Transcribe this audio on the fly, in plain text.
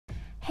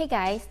Hey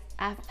guys,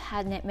 I've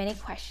had many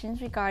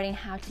questions regarding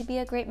how to be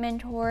a great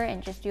mentor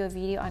and just do a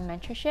video on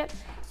mentorship.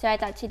 So I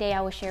thought today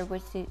I will share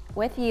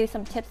with you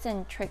some tips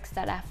and tricks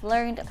that I've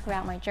learned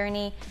throughout my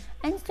journey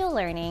and still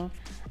learning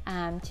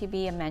to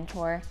be a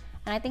mentor.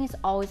 And I think it's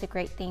always a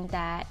great thing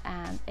that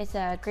it's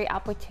a great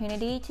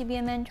opportunity to be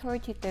a mentor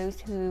to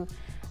those who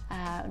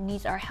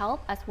needs our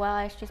help, as well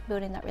as just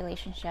building that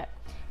relationship.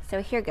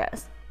 So here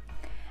goes.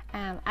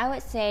 I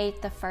would say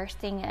the first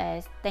thing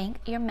is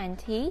thank your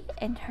mentee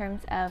in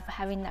terms of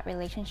having that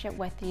relationship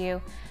with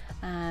you.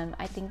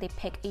 I think they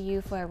pick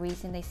you for a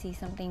reason. They see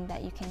something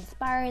that you can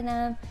inspire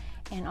them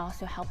and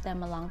also help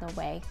them along the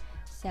way.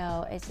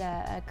 So it's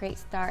a great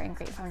start and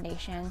great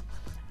foundation.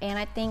 And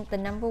I think the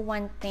number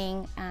one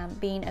thing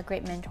being a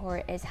great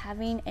mentor is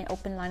having an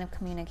open line of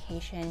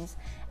communications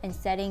and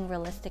setting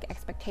realistic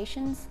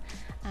expectations.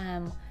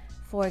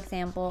 For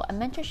example, a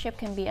mentorship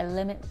can be a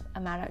limited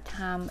amount of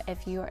time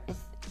if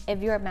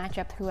you're matched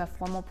up through a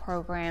formal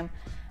program,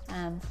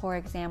 for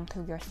example,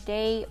 through your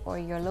state or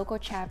your local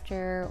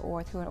chapter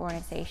or through an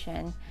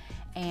organization,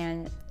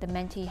 and the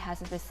mentee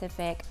has a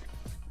specific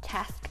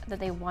task that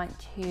they want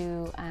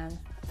to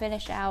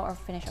finish out or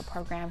finish a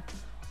program.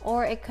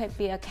 Or it could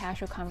be a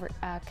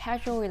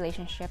casual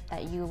relationship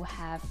that you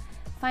have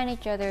find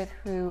each other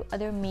through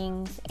other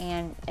means,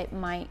 and it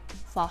might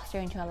foster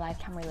into a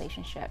lifetime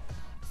relationship.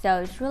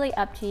 So it's really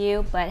up to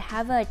you, but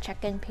have a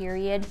check-in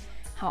period,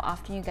 how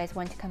often you guys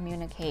want to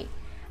communicate.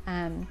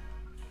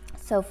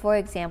 So for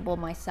example,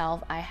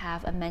 myself, I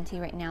have a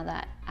mentee right now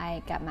that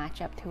I got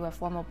matched up to a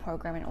formal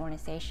program and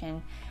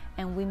organization,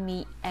 and we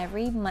meet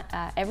every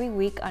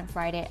week on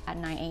Friday at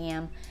 9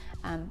 a.m.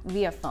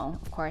 Via phone.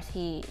 Of course,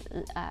 he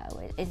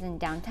is in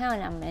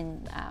downtown, I'm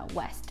in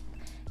west.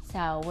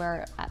 So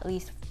we're at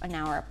least an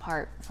hour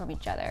apart from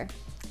each other.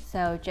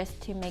 So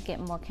just to make it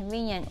more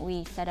convenient,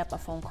 we set up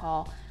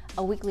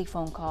a weekly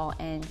phone call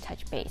and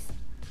touch base.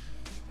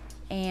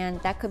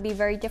 And that could be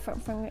very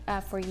different from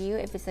for you.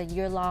 If it's a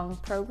year-long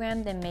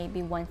program, then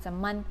maybe once a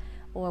month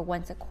or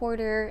once a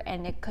quarter,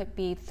 and it could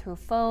be through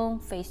phone,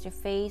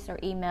 face-to-face, or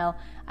email.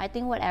 I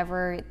think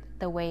whatever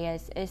the way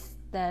is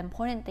the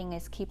important thing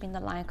is keeping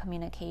the line of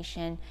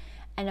communication,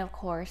 and of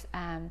course,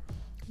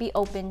 be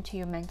open to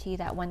your mentee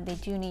that when they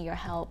do need your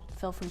help,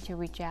 feel free to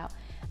reach out.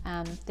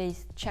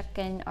 These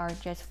check-in are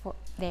just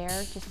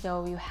just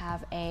so you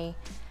have a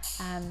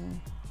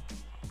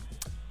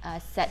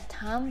set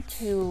time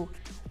to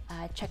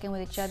check in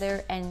with each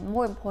other, and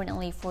more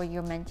importantly for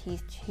your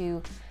mentees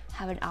to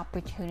have an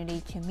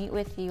opportunity to meet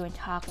with you and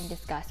talk and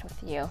discuss with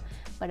you.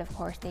 But of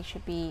course, they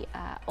should be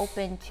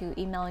open to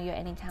email you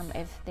anytime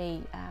if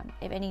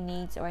any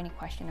needs or any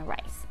question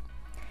arise.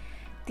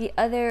 The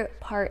other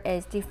part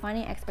is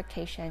defining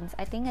expectations.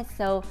 I think it's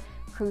so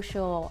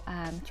crucial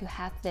to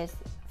have this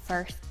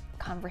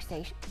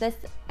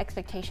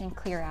expectation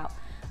clear out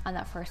on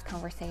that first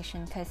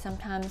conversation, because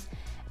sometimes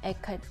it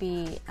could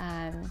be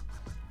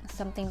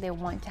something they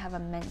want to have a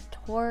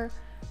mentor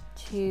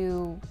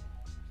to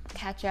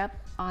catch up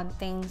on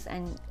things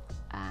and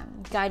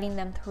guiding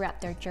them throughout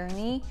their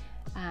journey,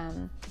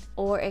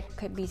 or it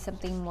could be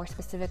something more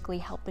specifically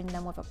helping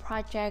them with a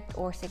project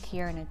or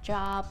securing a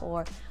job,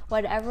 or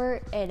whatever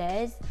it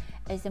is.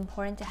 It's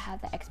important to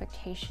have the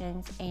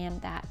expectations,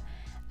 and that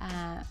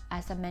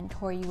as a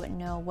mentor you would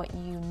know what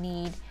you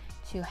need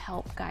to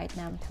help guide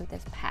them through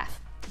this path.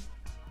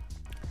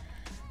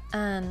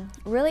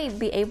 Really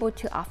be able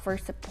to offer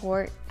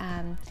support,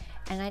 and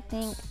I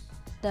think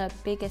the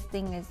biggest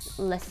thing is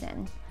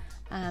listen.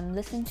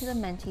 Listen to the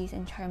mentees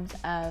in terms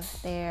of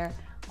their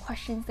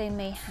questions they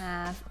may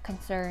have,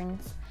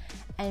 concerns,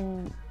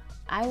 and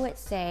I would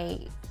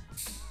say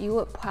you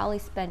would probably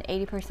spend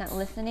 80%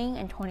 listening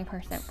and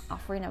 20%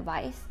 offering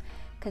advice,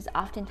 because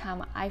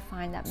oftentimes I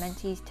find that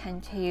mentees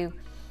tend to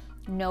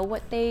know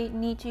what they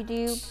need to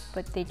do,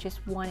 but they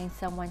just wanting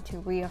someone to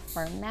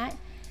reaffirm that,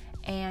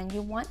 and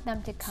you want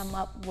them to come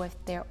up with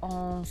their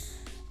own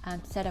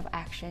set of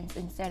actions.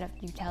 Instead of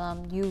you tell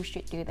them you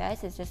should do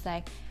this, it's just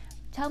like,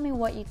 tell me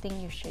what you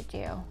think you should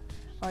do,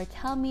 or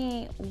tell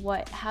me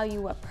how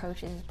you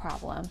approach this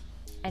problem,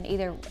 and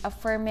either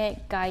affirm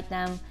it, guide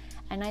them.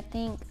 And I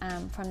think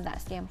from that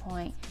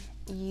standpoint,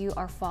 you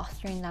are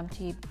fostering them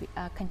to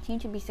continue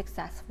to be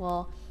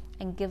successful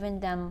and giving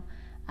them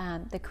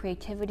the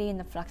creativity and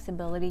the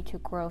flexibility to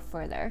grow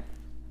further.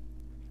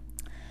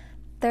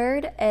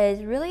 Third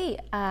is really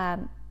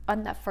on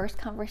that first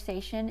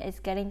conversation is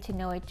getting to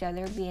know each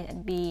other,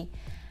 be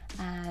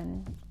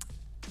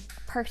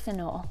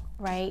personal,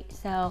 right?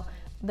 So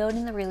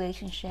building the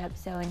relationship.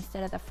 So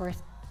instead of the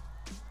first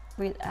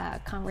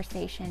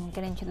conversation,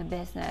 get into the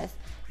business,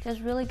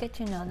 just really get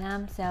to know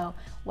them. So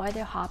what are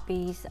their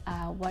hobbies?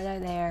 What are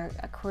their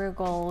career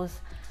goals?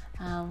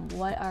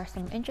 What are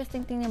some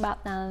interesting things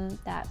about them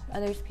that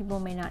others people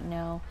may not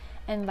know,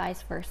 and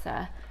vice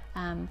versa.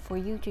 For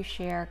you to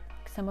share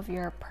some of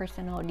your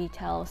personal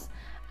details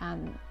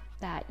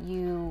that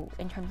you,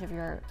 in terms of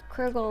your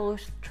career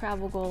goals,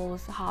 travel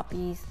goals,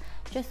 hobbies,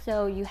 just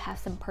so you have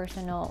some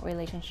personal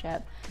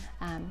relationship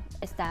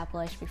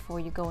established before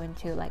you go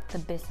into like the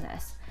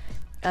business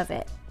of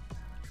it.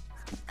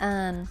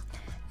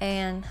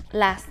 And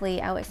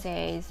lastly, I would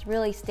say is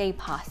really stay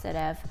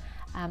positive.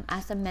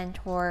 As a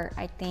mentor,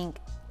 I think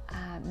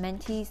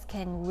mentees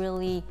can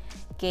really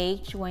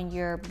gauge when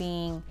you're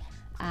being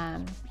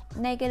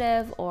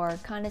negative or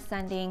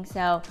condescending.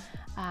 So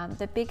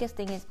the biggest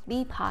thing is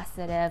be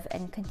positive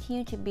and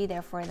continue to be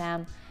there for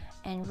them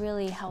and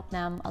really help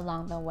them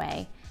along the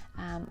way,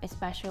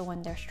 especially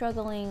when they're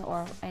struggling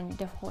or in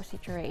difficult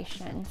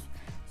situations.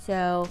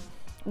 So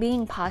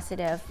being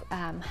positive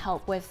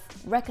help with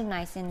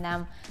recognizing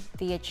them,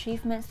 the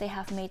achievements they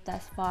have made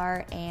thus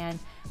far, and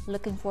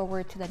looking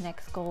forward to the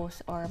next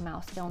goals or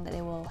milestone that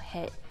they will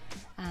hit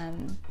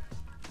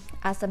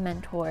as a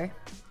mentor.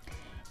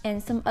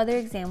 And some other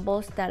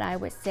examples that I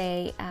would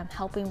say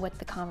helping with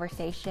the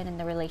conversation and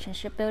the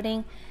relationship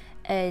building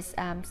is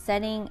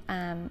setting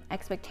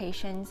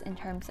expectations in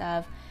terms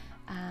of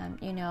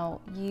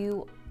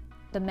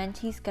the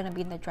mentee's going to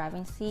be in the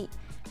driving seat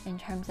in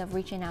terms of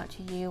reaching out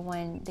to you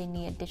when they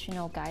need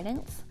additional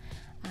guidance.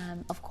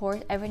 Of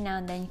course, every now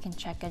and then you can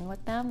check in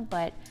with them,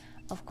 but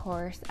of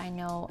course, I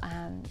know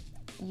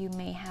you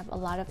may have a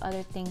lot of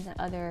other things and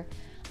other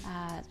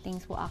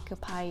things will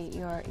occupy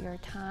your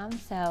time.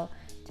 So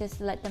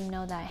just let them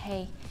know that,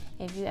 hey,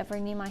 if you ever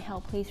need my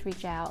help, please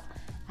reach out.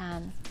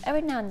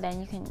 Every now and then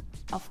you can,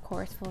 of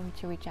course, feel free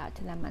to reach out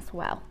to them as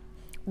well.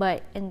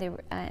 But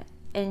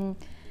in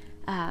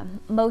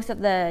most of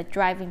the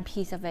driving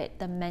piece of it,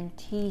 the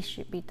mentee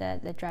should be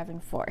the driving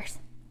force.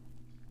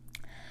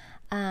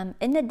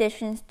 In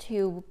addition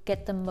to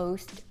get the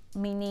most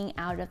meaning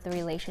out of the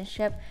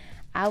relationship,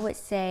 I would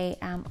say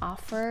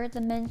offer the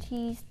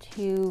mentees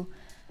to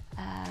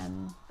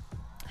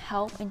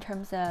help in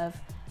terms of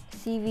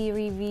CV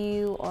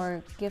review,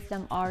 or give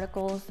them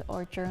articles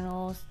or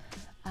journals,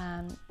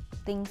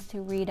 things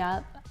to read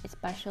up,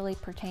 especially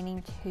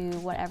pertaining to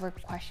whatever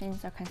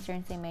questions or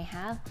concerns they may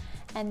have.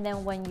 And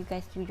then when you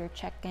guys do your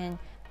check-in,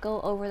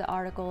 go over the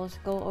articles,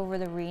 go over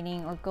the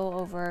reading, or go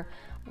over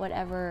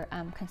whatever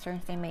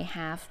concerns they may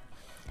have.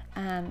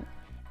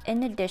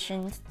 In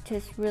addition,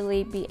 to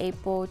really be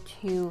able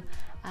to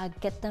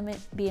get them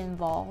be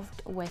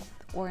involved with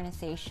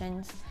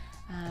organizations.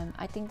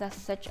 I think that's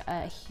such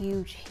a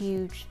huge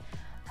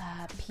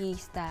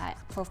piece that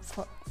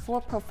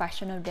for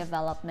professional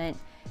development,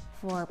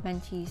 for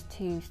mentees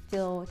to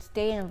still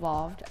stay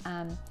involved.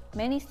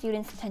 Many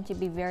students tend to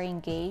be very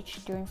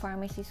engaged during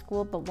pharmacy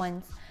school, but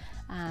once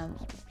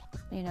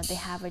they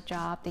have a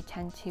job, they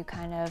tend to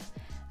kind of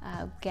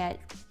get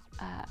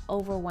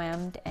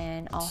overwhelmed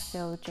and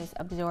also just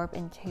absorb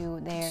into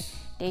their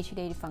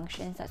day-to-day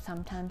functions, that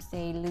sometimes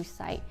they lose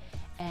sight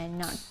and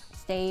not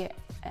stay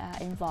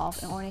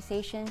involved in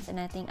organizations. And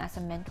I think as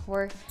a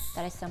mentor,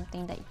 that is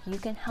something that you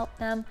can help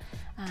them,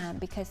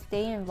 because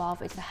staying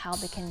involved is how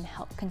they can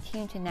help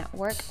continue to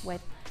network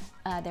with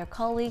their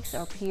colleagues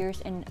or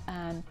peers in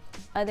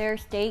other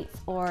states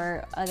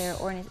or other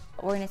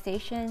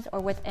organizations, or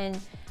within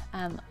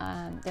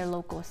their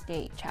local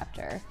state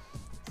chapter.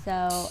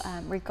 So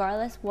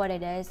regardless what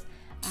it is,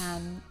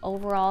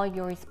 overall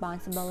your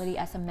responsibility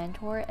as a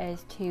mentor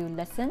is to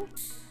listen,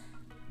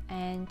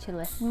 and to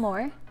listen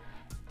more,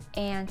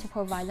 and to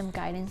provide them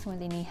guidance when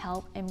they need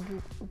help, and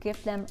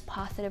give them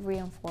positive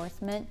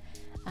reinforcement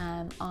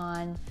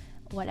on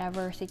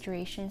whatever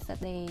situations that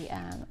they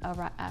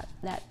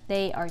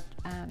are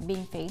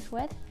being faced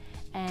with.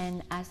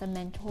 And as a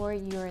mentor,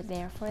 you're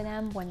there for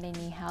them when they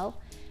need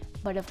help,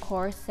 but of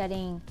course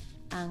setting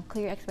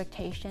clear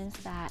expectations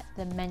that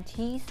the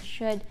mentees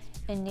should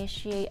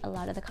initiate a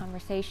lot of the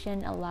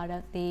conversation, a lot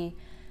of the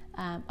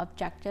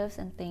objectives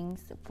and things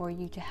for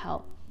you to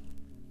help.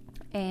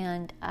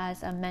 And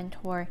as a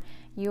mentor,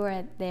 you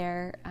are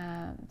there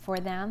for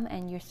them,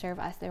 and you serve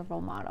as their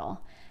role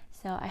model.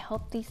 So I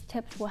hope these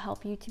tips will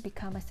help you to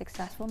become a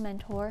successful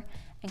mentor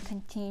and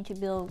continue to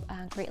build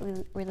a great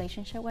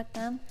relationship with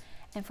them.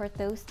 And for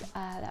those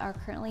that are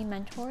currently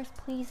mentors,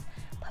 please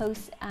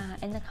post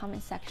in the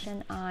comment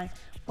section on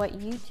what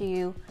you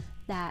do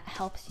that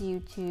helps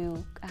you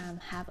to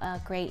have a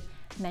great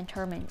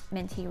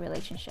mentor-mentee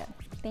relationship.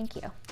 Thank you.